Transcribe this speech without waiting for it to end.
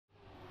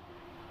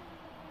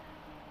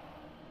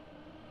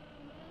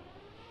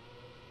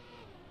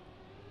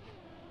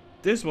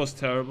This was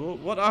terrible.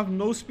 What? I have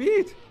no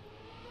speed.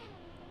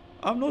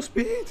 I have no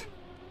speed.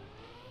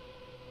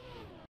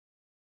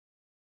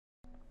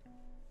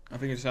 I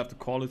think I just have to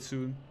call it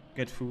soon,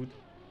 get food,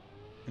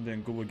 and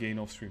then go again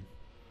off stream.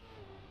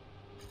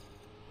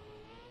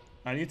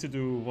 I need to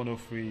do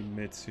 103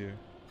 mids here.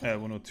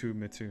 102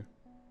 mids here.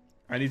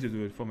 I need to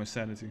do it for my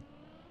sanity.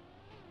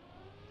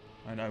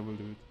 And I will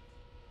do it.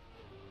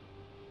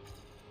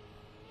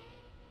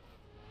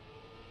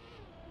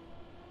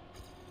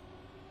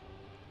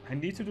 I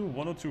need to do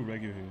 102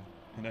 regular here.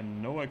 And I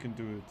know I can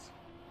do it.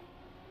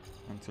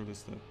 Until this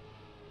step.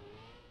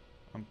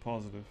 I'm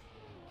positive.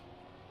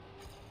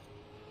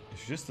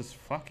 It's just this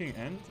fucking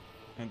end.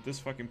 And this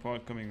fucking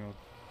part coming up.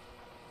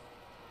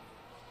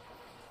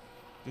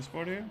 This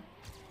part here.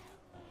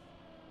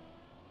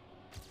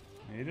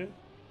 Made it.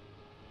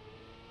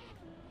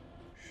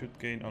 Should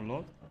gain a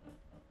lot.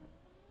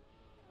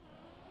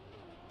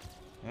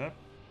 Yep.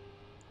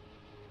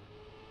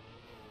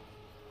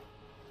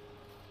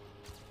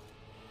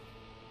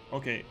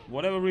 Okay,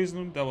 whatever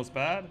reason that was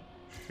bad,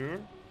 sure.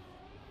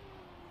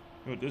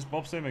 Dude, this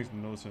bobsleigh makes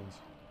no sense.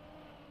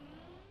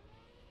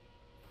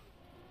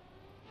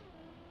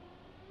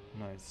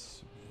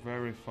 Nice.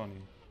 Very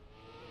funny.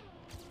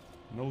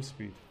 No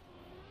speed.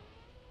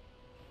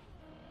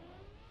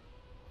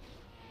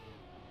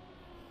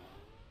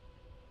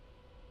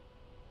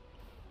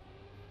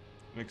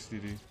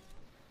 XDD.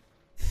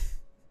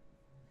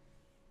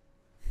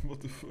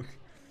 What the fuck?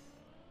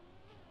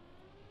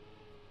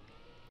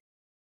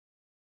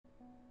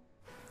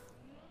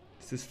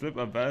 Is this flip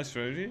a bad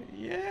strategy?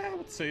 Yeah, I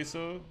would say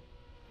so.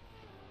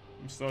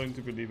 I'm starting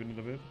to believe in it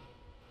a bit.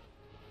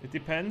 It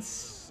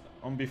depends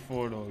on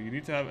before though. You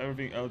need to have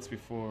everything else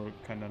before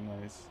kinda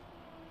nice.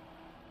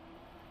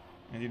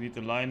 And you need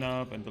the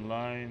lineup and the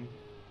line.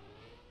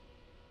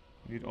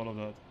 You need all of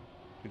that.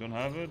 If you don't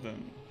have it,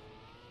 then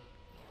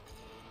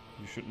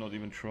you should not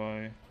even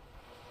try.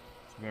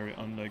 It's very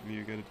unlikely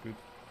you get it good.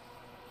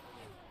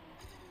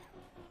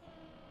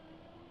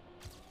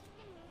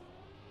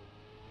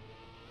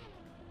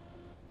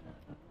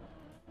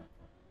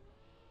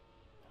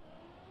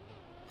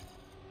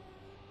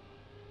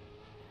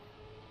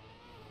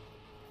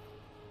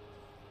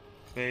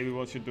 Baby,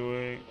 what you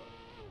doing?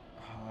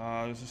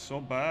 Ah, this is so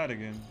bad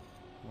again.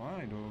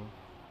 Why though?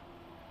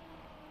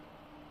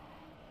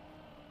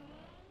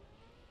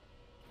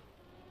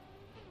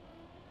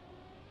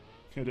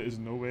 Yeah, there is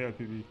no way I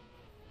PB.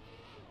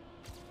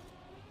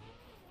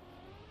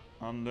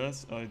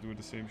 Unless I do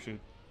the same shit.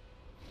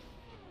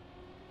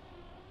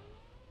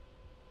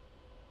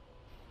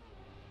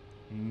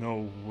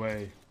 No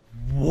way.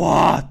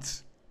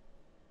 What?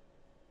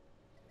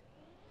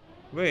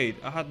 Wait,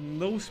 I had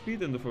no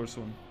speed in the first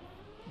one.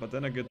 But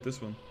then I get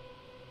this one.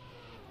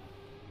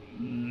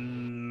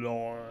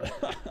 Lord.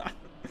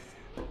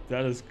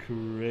 That is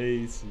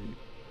crazy.